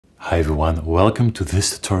Hi everyone, welcome to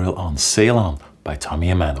this tutorial on Sail On by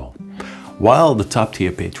Tommy Emmanuel. While the top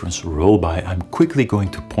tier patrons roll by, I'm quickly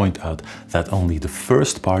going to point out that only the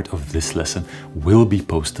first part of this lesson will be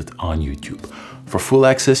posted on YouTube. For full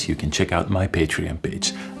access, you can check out my Patreon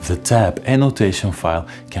page. The tab and notation file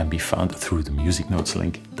can be found through the music notes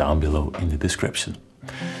link down below in the description.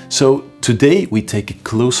 So today we take a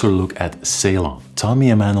closer look at Sail On,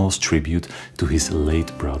 Tommy Emmanuel's tribute to his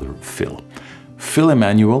late brother Phil. Phil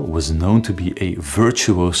Emmanuel was known to be a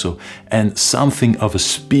virtuoso and something of a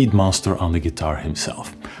speed monster on the guitar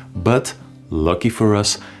himself. But lucky for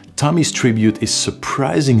us, Tommy's tribute is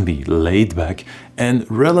surprisingly laid back and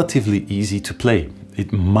relatively easy to play.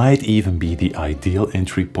 It might even be the ideal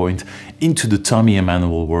entry point into the Tommy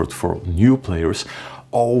Emmanuel world for new players,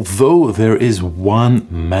 although there is one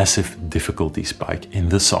massive difficulty spike in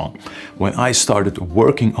the song. When I started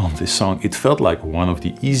working on this song, it felt like one of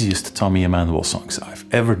the easiest Tommy Emmanuel songs I've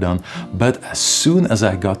ever done, but as soon as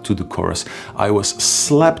I got to the chorus, I was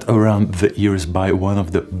slapped around the ears by one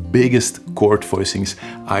of the biggest chord voicings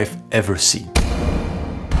I've ever seen.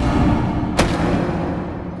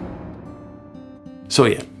 So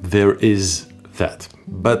yeah, there is that,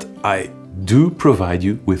 but I do provide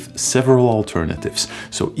you with several alternatives.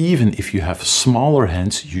 So even if you have smaller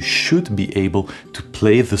hands, you should be able to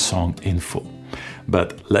play the song in full.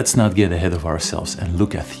 But let's not get ahead of ourselves and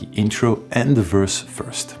look at the intro and the verse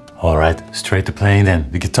first. Alright, straight to playing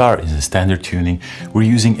then. The guitar is in standard tuning. We're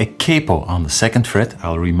using a capo on the 2nd fret.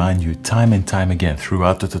 I'll remind you time and time again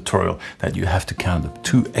throughout the tutorial that you have to count up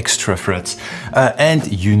 2 extra frets and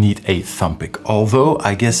you need a thumb pick. Although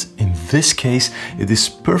I guess in this case it is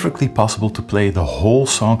perfectly possible to play the whole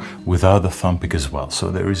song without a thumb pick as well.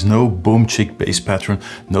 So there is no boom chick bass pattern,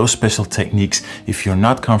 no special techniques. If you're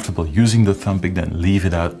not comfortable using the thumb pick, then leave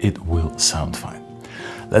it out, it will sound fine.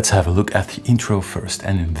 Let's have a look at the intro first,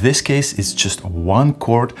 and in this case it's just one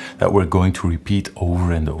chord that we're going to repeat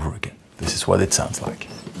over and over again. This is what it sounds like.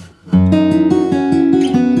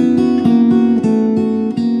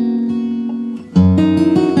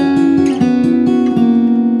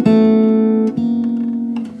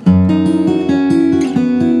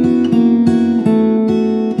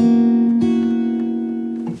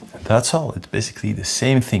 That's all. It's basically the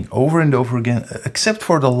same thing over and over again, except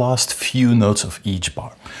for the last few notes of each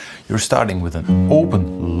bar. You're starting with an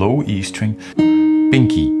open low E string,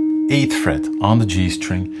 pinky 8th fret on the G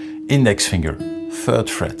string, index finger 3rd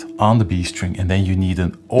fret on the B string, and then you need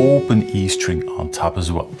an open E string on top as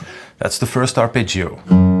well. That's the first arpeggio.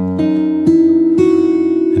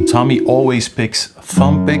 And Tommy always picks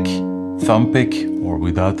thumb pick, or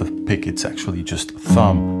without the pick it's actually just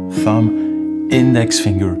thumb, thumb, index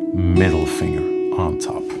finger, middle finger on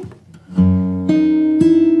top.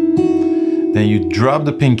 Then you drop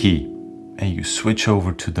the pinky and you switch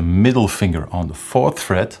over to the middle finger on the 4th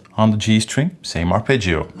fret on the G string, same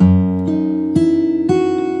arpeggio.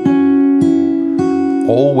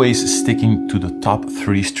 Always sticking to the top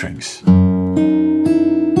 3 strings.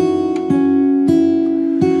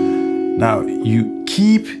 Now you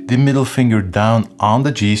keep the middle finger down on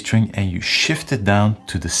the G string and you shift it down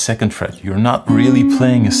to the 2nd fret. You're not really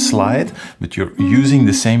playing a slide, but you're using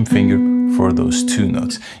the same finger for those 2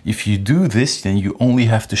 notes. If you do this, then you only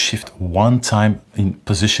have to shift one time in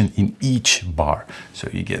position in each bar. So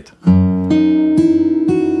you get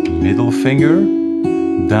middle finger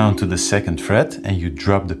down to the 2nd fret and you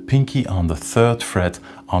drop the pinky on the 3rd fret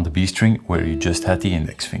on the B string where you just had the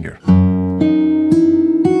index finger.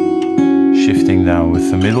 Shifting down with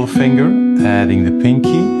the middle finger, adding the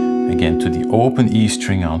pinky, again to the open E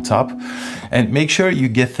string on top. And make sure you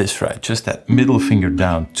get this right, just that middle finger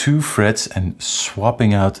down 2 frets and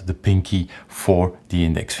swapping out the pinky for the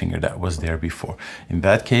index finger that was there before. In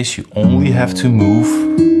that case, you only have to move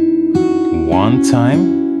one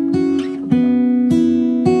time.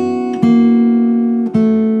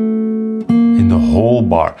 Whole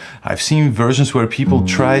bar. I've seen versions where people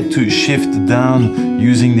try to shift down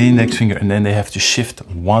using the index finger and then they have to shift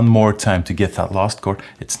one more time to get that last chord.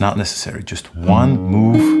 It's not necessary, just one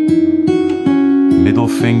move, middle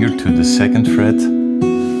finger to the 2nd fret,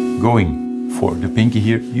 going for the pinky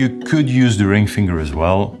here. You could use the ring finger as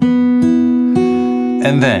well.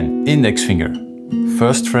 And then index finger,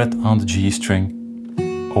 1st fret on the G string,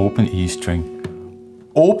 open E string,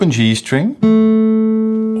 open G string,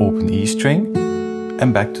 open E string,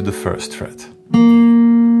 and back to the 1st fret.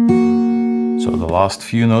 So the last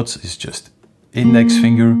few notes is just index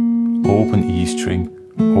finger, open E string,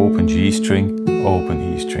 open G string, open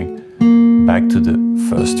E string, back to the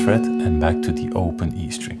 1st fret and back to the open E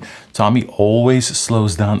string. Tommy always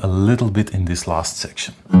slows down a little bit in this last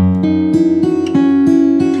section.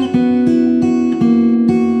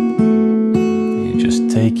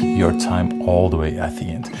 your time all the way at the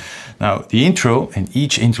end. Now, the intro and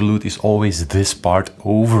each interlude is always this part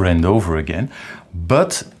over and over again,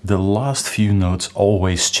 but the last few notes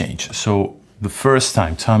always change. So the first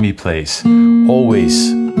time Tommy plays always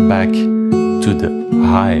back to the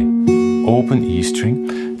high open E string.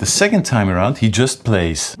 The second time around he just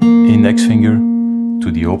plays index finger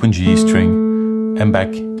to the open G string and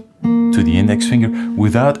back to the index finger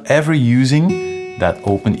without ever using that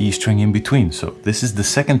open E string in between. So this is the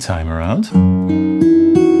second time around.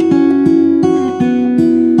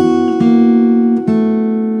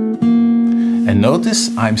 And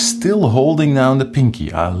notice I'm still holding down the pinky.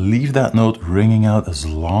 I'll leave that note ringing out as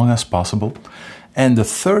long as possible. And the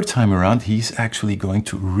third time around, he's actually going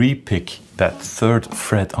to re-pick that third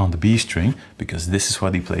fret on the B string, because this is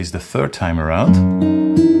what he plays the third time around.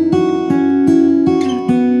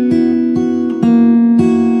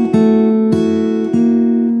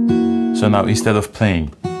 So now instead of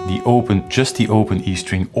playing just the open E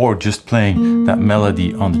string or just playing that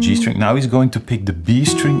melody on the G string, now he's going to pick the B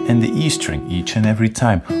string and the E string each and every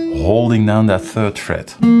time, holding down that third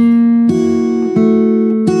fret.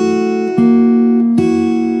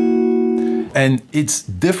 And it's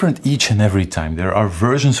different each and every time. There are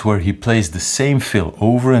versions where he plays the same fill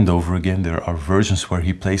over and over again. There are versions where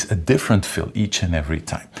he plays a different fill each and every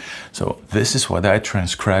time. So this is what I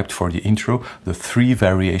transcribed for the intro, the 3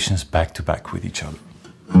 variations back to back with each other.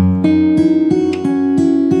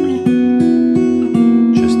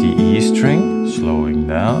 Just the E string, slowing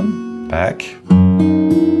down, back.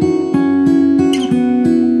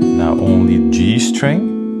 Now only G string,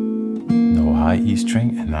 no high E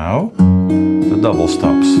string, and now the double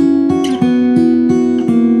stops.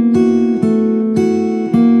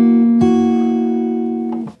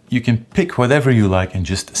 You can pick whatever you like and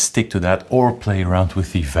just stick to that, or play around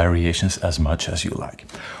with the variations as much as you like.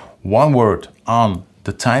 One word on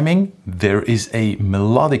the timing: there is a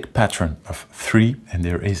melodic pattern of 3 and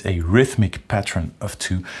there is a rhythmic pattern of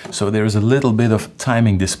 2. So there is a little bit of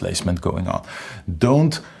timing displacement going on.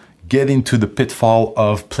 Don't get into the pitfall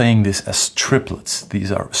of playing this as triplets.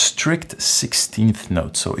 These are strict 16th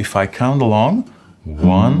notes. So if I count along,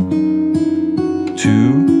 1,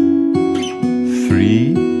 2,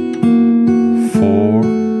 3, 4,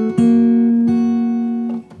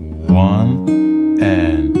 1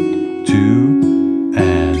 and 2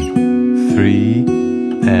 and 3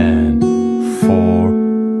 and 4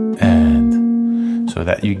 and, so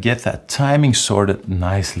that you get that timing sorted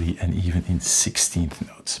nicely and even in 16th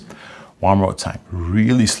notes. One more time,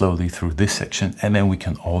 really slowly through this section, and then we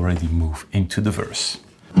can already move into the verse.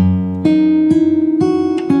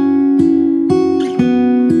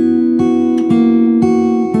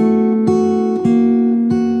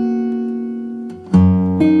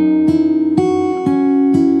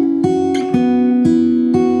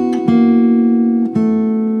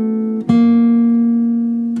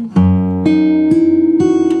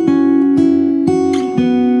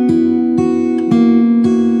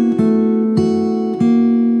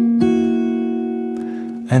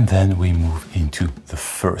 And then we move into the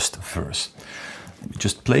first verse.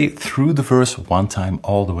 Just play through the verse one time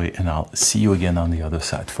all the way, and I'll see you again on the other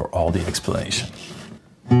side for all the explanation.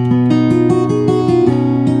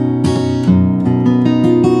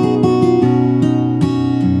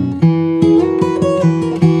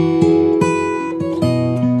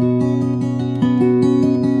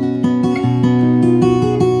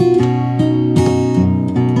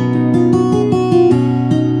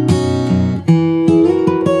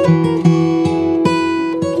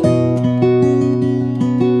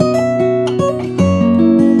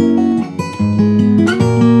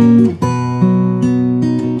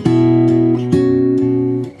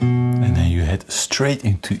 Straight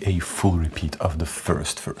into a full repeat of the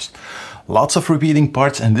first verse. Lots of repeating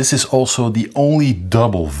parts, and this is also the only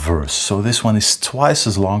double verse. So this one is twice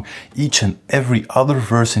as long. Each and every other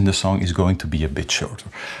verse in the song is going to be a bit shorter.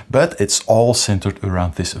 But it's all centered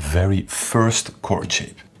around this very first chord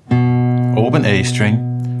shape. Open A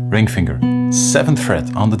string, ring finger, 7th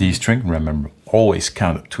fret on the D string. Remember, always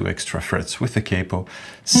count up 2 extra frets with the capo.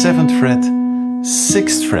 7th fret,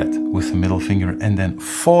 6th fret with the middle finger, and then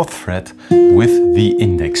 4th fret with the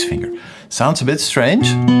index finger. Sounds a bit strange.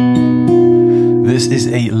 This is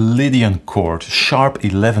a Lydian chord. Sharp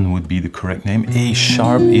 11 would be the correct name. A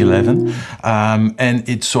sharp 11. And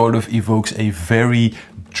it sort of evokes a very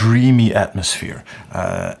dreamy atmosphere.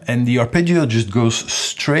 And the arpeggio just goes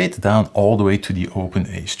straight down all the way to the open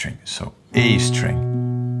A string. So A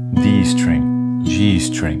string, D string, G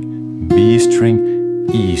string, B string,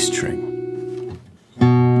 E string.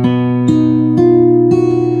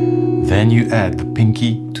 Then you add the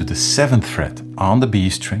pinky to the 7th fret on the B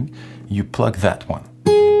string. You pluck that one.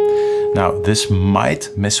 Now, this might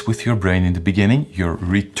mess with your brain in the beginning. You're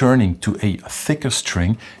returning to a thicker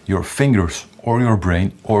string. Your fingers or your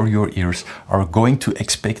brain or your ears are going to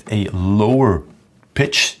expect a lower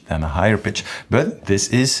pitch than a higher pitch, but this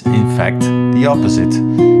is in fact the opposite.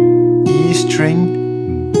 E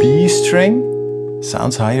string, B string,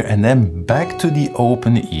 sounds higher, and then back to the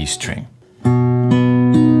open E string.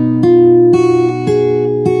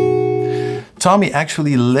 Tommy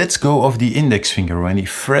actually lets go of the index finger when he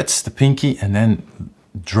frets the pinky and then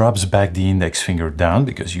drops back the index finger down,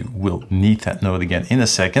 because you will need that note again in a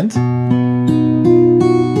second.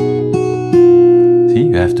 See,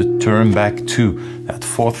 you have to turn back to that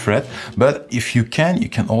 4th fret, but if you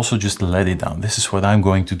can also just let it down. This is what I'm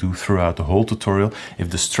going to do throughout the whole tutorial.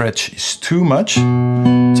 If the stretch is too much,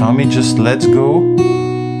 Tommy just lets go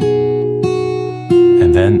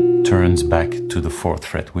and then turns back to the 4th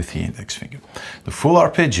fret with the index finger. The full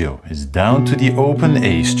arpeggio is down to the open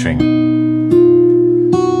A string,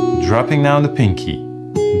 dropping down the pinky,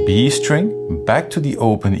 B string, back to the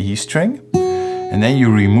open E string, and then you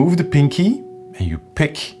remove the pinky and you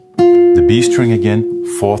pick the B string again,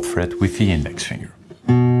 4th fret with the index finger.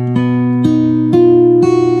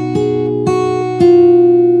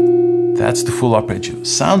 That's the full arpeggio.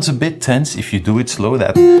 Sounds a bit tense if you do it slow.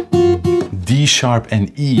 That D sharp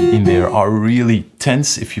and E in there are really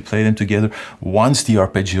tense if you play them together. Once the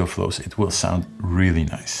arpeggio flows, it will sound really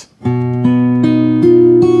nice.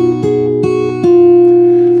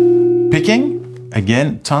 Picking,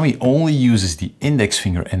 again, Tommy only uses the index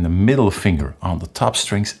finger and the middle finger on the top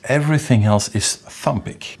strings. Everything else is thumb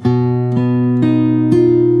pick.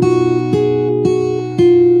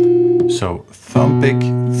 So thumb pick,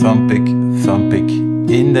 thumb pick, thumb pick,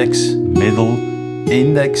 index, middle,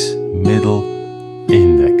 index, middle,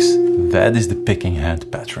 index. That is the picking hand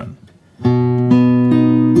pattern.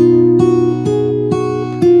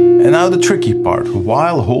 And now the tricky part.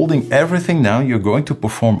 While holding everything down, you're going to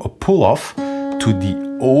perform a pull-off to the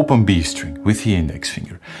open B string with the index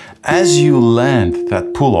finger. As you land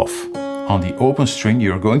that pull-off on the open string,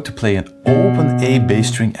 you're going to play an open A bass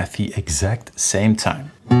string at the exact same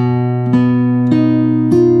time.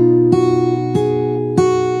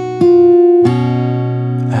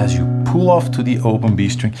 As you pull off to the open B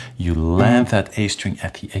string, you land that A string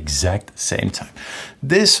at the exact same time.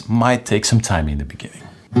 This might take some time in the beginning.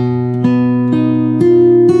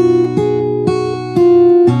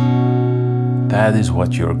 That is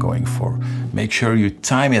what you're going for. Make sure you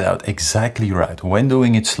time it out exactly right when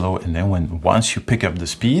doing it slow, and then once you pick up the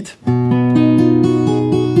speed,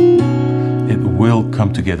 it will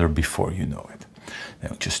come together before you know it.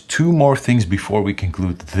 Now, just 2 more things before we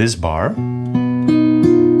conclude this bar.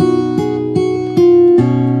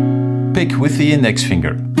 Pick with the index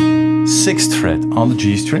finger, 6th fret on the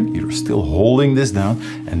G string, you're still holding this down,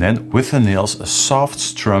 and then with the nails a soft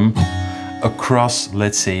strum across,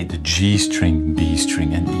 let's say, the G string, B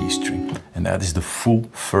string and E string. And that is the full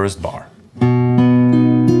first bar.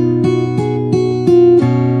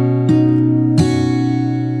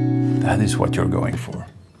 That is what you're going for.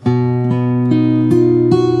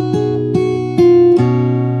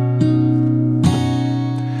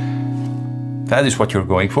 That is what you're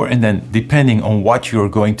going for, and then depending on what you're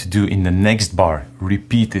going to do in the next bar,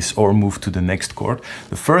 repeat this or move to the next chord.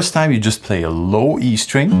 The first time you just play a low E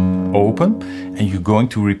string, open, and you're going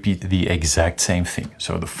to repeat the exact same thing.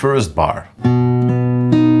 So the first bar.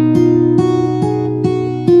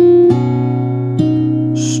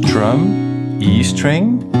 Strum, E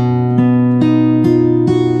string.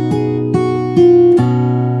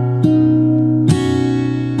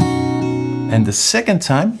 And the second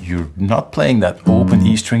time, you're not playing that open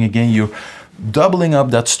E string again, you're doubling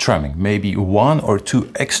up that strumming, maybe 1 or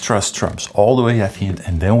 2 extra strums all the way at the end,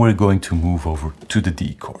 and then we're going to move over to the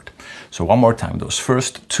D chord. So one more time, those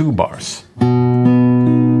first 2 bars.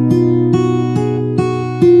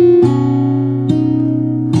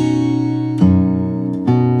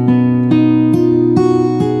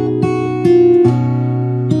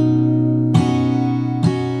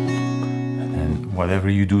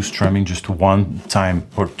 You do strumming just 1 time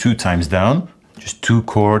or 2 times down, just 2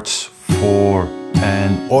 chords, 4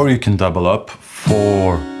 and, or you can double up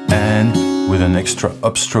 4 and with an extra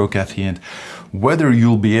upstroke at the end. Whether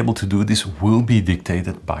you'll be able to do this will be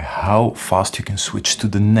dictated by how fast you can switch to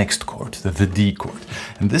the next chord, the D chord.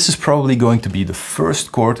 And this is probably going to be the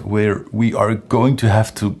first chord where we are going to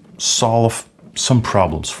have to solve some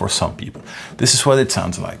problems for some people. This is what it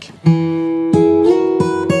sounds like.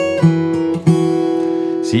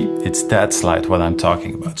 See, it's that slide what I'm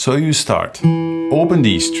talking about. So you start, open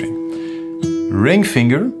D string, ring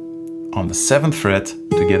finger on the 7th fret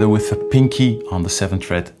together with the pinky on the 7th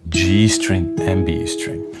fret, G string and B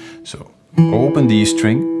string. So open D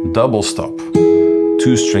string, double stop,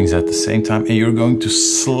 2 strings at the same time, and you're going to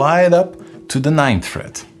slide up to the 9th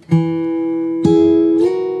fret.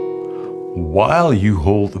 While you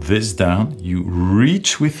hold this down, you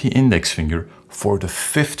reach with the index finger for the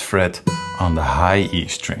 5th fret on the high E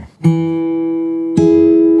string.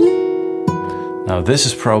 Now this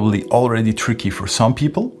is probably already tricky for some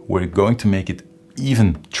people. We're going to make it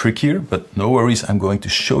even trickier, but no worries, I'm going to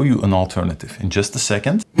show you an alternative in just a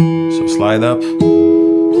second. So slide up,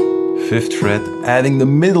 5th fret, adding the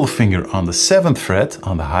middle finger on the 7th fret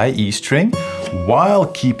on the high E string, while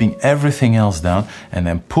keeping everything else down, and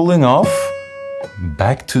then pulling off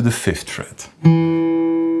back to the 5th fret.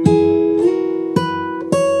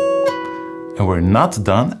 And we're not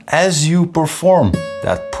done. As you perform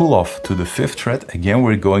that pull off to the 5th fret, again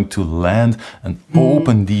we're going to land an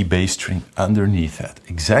open D bass string underneath that.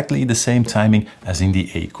 Exactly the same timing as in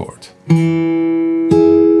the A chord.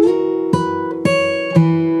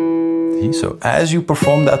 See? So as you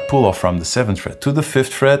perform that pull off from the 7th fret to the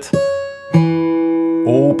 5th fret,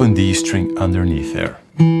 open D string underneath there.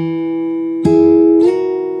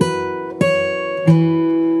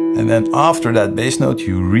 And then after that bass note,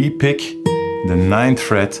 you re-pick the 9th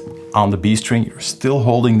fret on the B string. You're still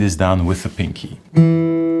holding this down with the pinky.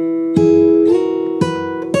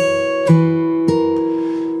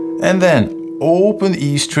 And then open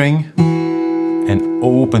E string and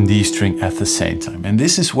open D string at the same time. And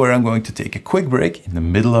this is where I'm going to take a quick break in the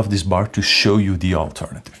middle of this bar to show you the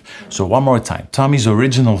alternative. So one more time, Tommy's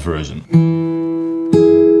original version.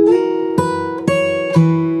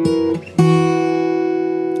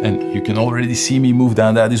 And you can already see me move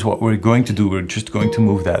down. That is what we're going to do. We're just going to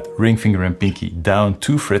move that ring finger and pinky down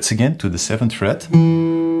 2 frets again to the 7th fret.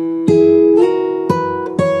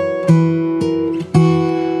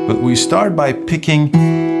 But we start by picking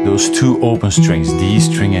those 2 open strings, D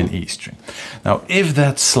string and E string. Now, if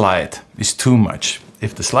that slide is too much,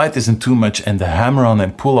 if the slide isn't too much and the hammer-on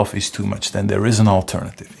and pull-off is too much, then there is an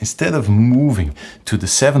alternative. Instead of moving to the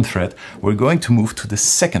 7th fret, we're going to move to the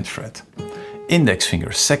 2nd fret. Index finger,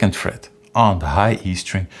 2nd fret on the high E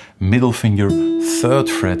string, middle finger, 3rd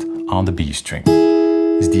fret on the B string.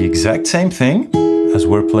 It's the exact same thing as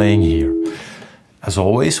we're playing here. As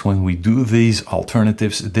always, when we do these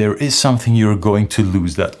alternatives, there is something you're going to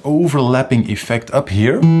lose. That overlapping effect up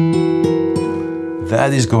here,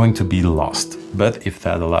 that is going to be lost. But if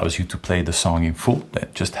that allows you to play the song in full, then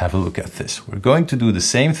just have a look at this. We're going to do the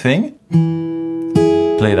same thing.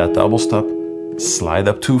 Play that double stop, slide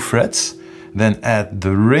up 2 frets, then add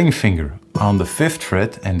the ring finger on the 5th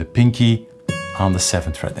fret and the pinky on the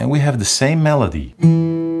 7th fret. And we have the same melody.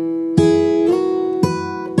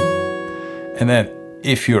 And then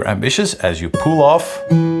if you're ambitious, as you pull off,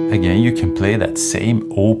 again you can play that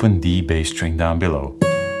same open D bass string down below.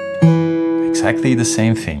 Exactly the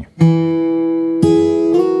same thing.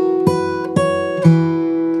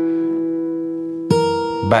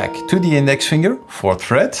 Back to the index finger, 4th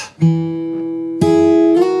fret.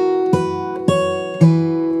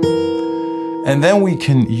 And then we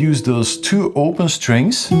can use those 2 open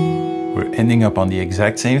strings. We're ending up on the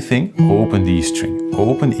exact same thing. Open D string,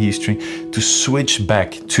 open E string, to switch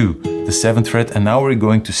back to the 7th fret. And now we're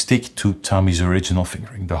going to stick to Tommy's original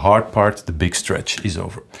fingering. The hard part, the big stretch, is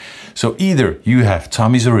over. So either you have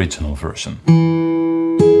Tommy's original version,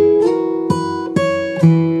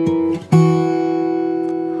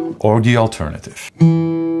 or the alternative.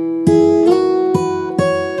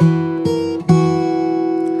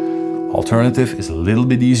 Alternative is a little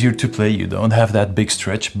bit easier to play. You don't have that big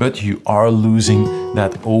stretch, but you are losing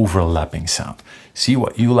that overlapping sound. See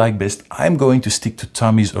what you like best. I'm going to stick to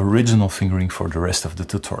Tommy's original fingering for the rest of the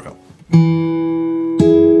tutorial.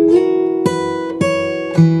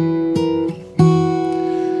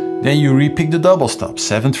 Then you repick the double stop,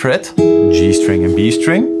 7th fret, G string and B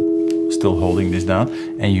string, still holding this down,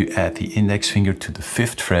 and you add the index finger to the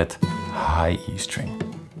 5th fret, high E string.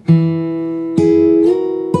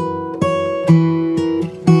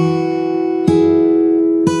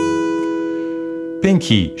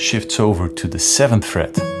 Pinky shifts over to the 7th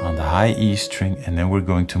fret on the high E string, and then we're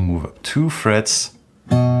going to move up 2 frets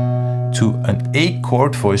to an A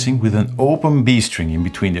chord voicing with an open B string in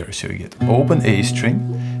between there. So you get open A string,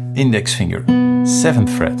 index finger, 7th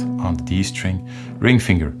fret on the D string, ring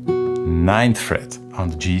finger, 9th fret on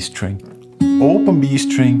the G string, open B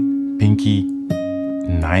string, pinky,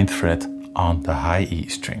 9th fret on the high E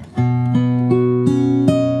string.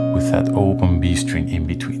 With that open B string in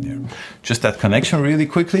between there. Just that connection really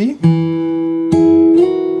quickly.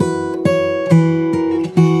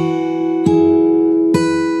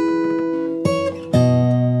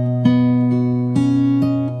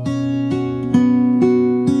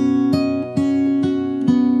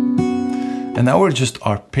 we're just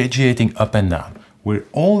arpeggiating up and down. We're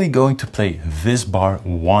only going to play this bar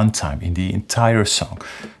one time in the entire song.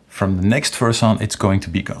 From the next verse on, it's going to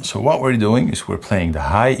be gone. So what we're doing is we're playing the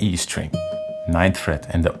high E string, 9th fret,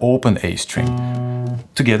 and the open A string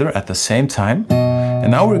together at the same time. And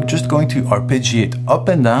now we're just going to arpeggiate up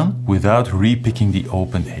and down without repicking the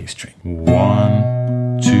open A string.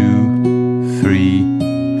 1, 2,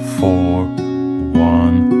 3, 4,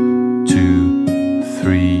 1, 2,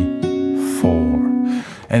 3, 4.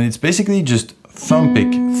 And it's basically just thumb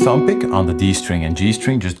pick on the D string and G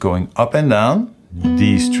string, just going up and down,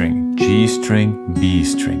 D string, G string, B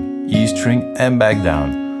string, E string, and back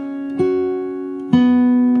down.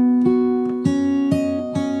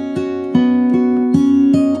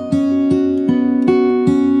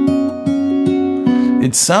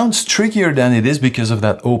 It sounds trickier than it is because of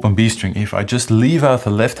that open B string. If I just leave out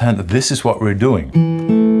the left hand, this is what we're doing.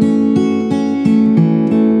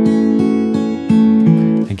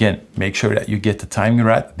 Again, make sure that you get the timing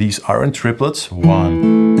right. These aren't triplets.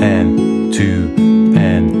 1 and 2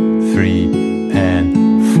 and 3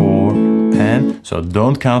 and 4 and... So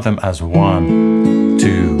don't count them as 1,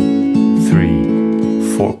 2,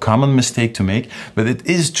 3, 4. Common mistake to make, but it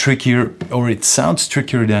is trickier, or it sounds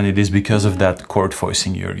trickier than it is because of that chord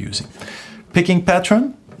voicing you're using. Picking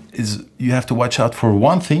pattern is, you have to watch out for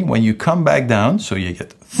one thing. When you come back down, so you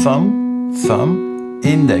get thumb, thumb,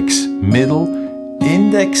 index, middle,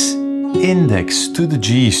 index, index to the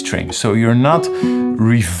G string. So you're not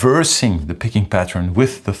reversing the picking pattern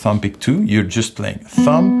with the thumb pick 2, you're just playing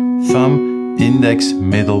thumb, thumb, index,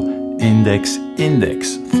 middle, index,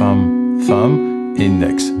 index, thumb, thumb,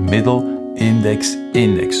 index, middle, index,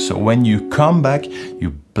 index. So when you come back,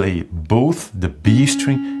 you play both the B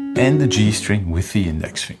string and the G string with the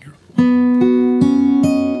index finger.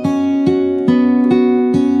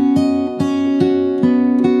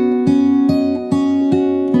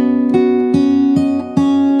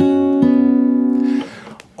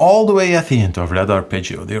 All the way at the end of that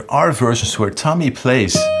arpeggio, there are versions where Tommy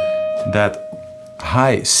plays that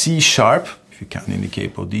high C sharp, if you count in the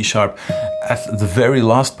capo, D sharp, at the very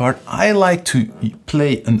last part. I like to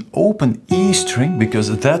play an open E string because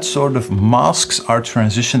that sort of masks our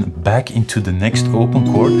transition back into the next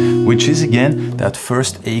open chord, which is again that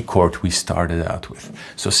first A chord we started out with.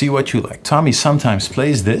 So see what you like. Tommy sometimes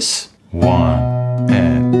plays this, 1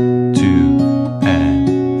 and 2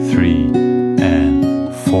 and 3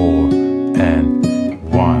 and 4 and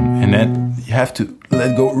 1, and then you have to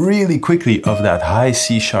let go really quickly of that high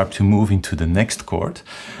C sharp to move into the next chord.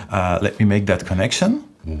 Let me make that connection.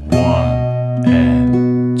 1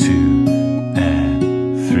 and 2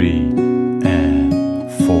 and 3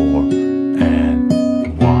 and 4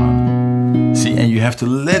 and 1. See, and you have to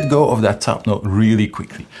let go of that top note really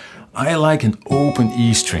quickly. I like an open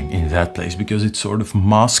E string in that place because it sort of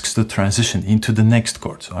masks the transition into the next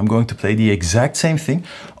chord. So I'm going to play the exact same thing,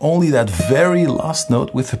 only that very last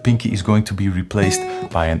note with the pinky is going to be replaced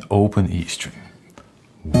by an open E string.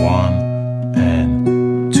 1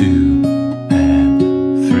 and 2 and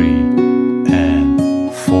 3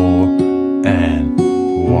 and 4 and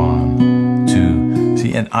 1, 2.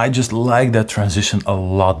 See, and I just like that transition a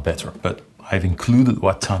lot better, but I've included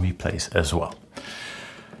what Tommy plays as well.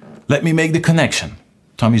 Let me make the connection.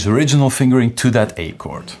 Tommy's original fingering to that A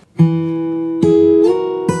chord.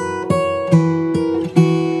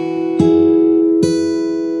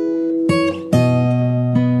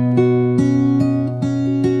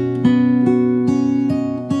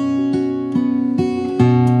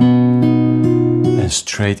 And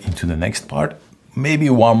straight into the next part. Maybe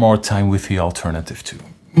one more time with the alternative too.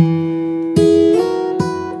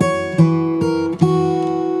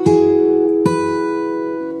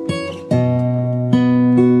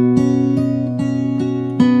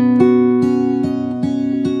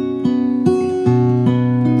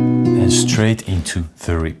 Straight into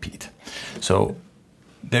the repeat. So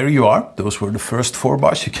there you are. Those were the first 4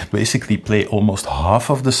 bars. You can basically play almost half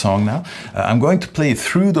of the song now. I'm going to play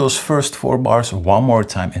through those first 4 bars one more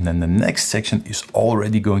time, and then the next section is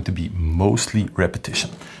already going to be mostly repetition.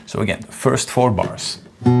 So again, the first 4 bars.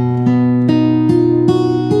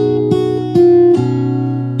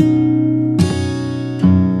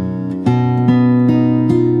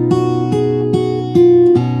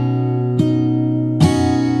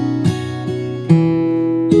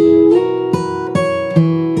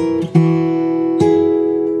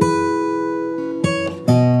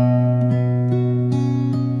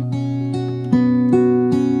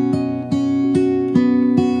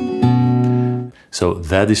 So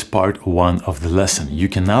that is part 1 of the lesson. You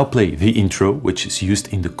can now play the intro, which is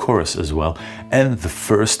used in the chorus as well, and the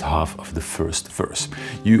first half of the first verse.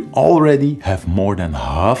 You already have more than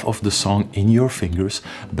half of the song in your fingers,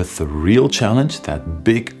 but the real challenge, that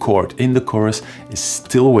big chord in the chorus, is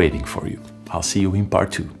still waiting for you. I'll see you in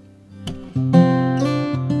part 2.